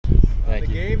Thank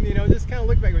you. The game, you know, just kind of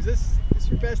look back. Was this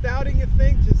your best outing, you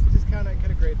think? Just kind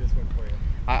of grade this one for you.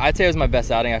 I'd say it was my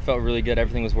best outing. I felt really good.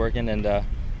 Everything was working, and the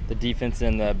defense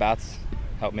and the bats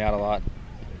helped me out a lot.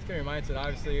 It's kind of your mindset.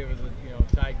 Obviously, it was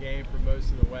a tie game for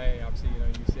most of the way. Obviously,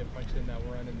 UCF punched in that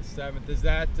run in the 7th. Does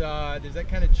that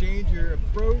kind of change your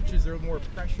approach? Is there more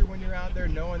pressure when you're out there,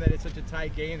 knowing that it's such a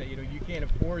tight game that you can't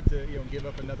afford to give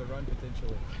up another run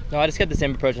potentially? No, I just kept the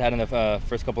same approach I had in the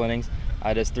first couple innings.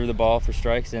 I just threw the ball for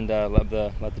strikes and let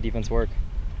the defense work.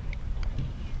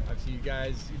 Obviously, you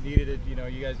guys needed it.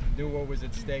 You guys knew what was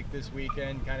at stake this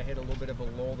weekend. Kind of hit a little bit of a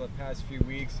lull the past few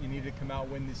weeks. You needed to come out,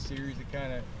 win this series to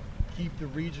kind of keep the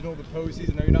regional, the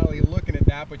postseason. Now, you're not really looking at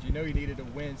that, but you needed to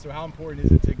win. So how important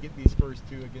is it to get these first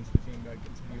two against the team,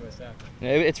 against the USF?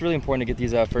 It's really important to get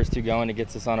these first two going. It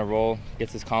gets us on a roll,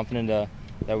 gets us confident,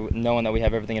 knowing that we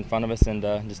have everything in front of us, and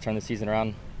just turn the season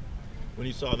around. When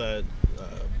you saw that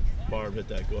Barb hit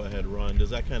that go-ahead run,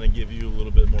 does that kind of give you a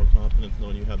little bit more confidence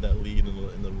knowing you have that lead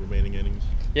in the remaining innings?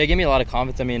 Yeah, it gave me a lot of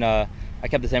confidence. I mean, I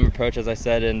kept the same approach, as I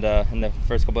said, in the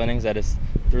first couple innings. I just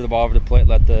threw the ball over the plate,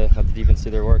 let the defense do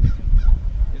their work.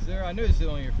 I know this is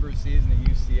only your first season at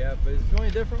UCF, but is it really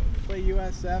different to play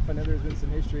USF? I know there's been some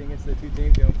history against the two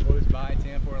teams, close by,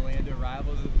 Tampa, Orlando,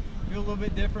 rivals. Does it feel a little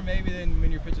bit different maybe than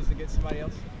when you're pitching against somebody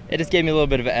else? It just gave me a little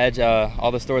bit of an edge.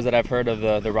 All the stories that I've heard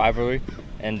of the rivalry,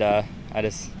 and I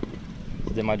just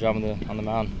did my job on the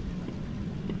mound.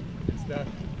 Good stuff.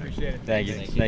 Appreciate it. Thank you.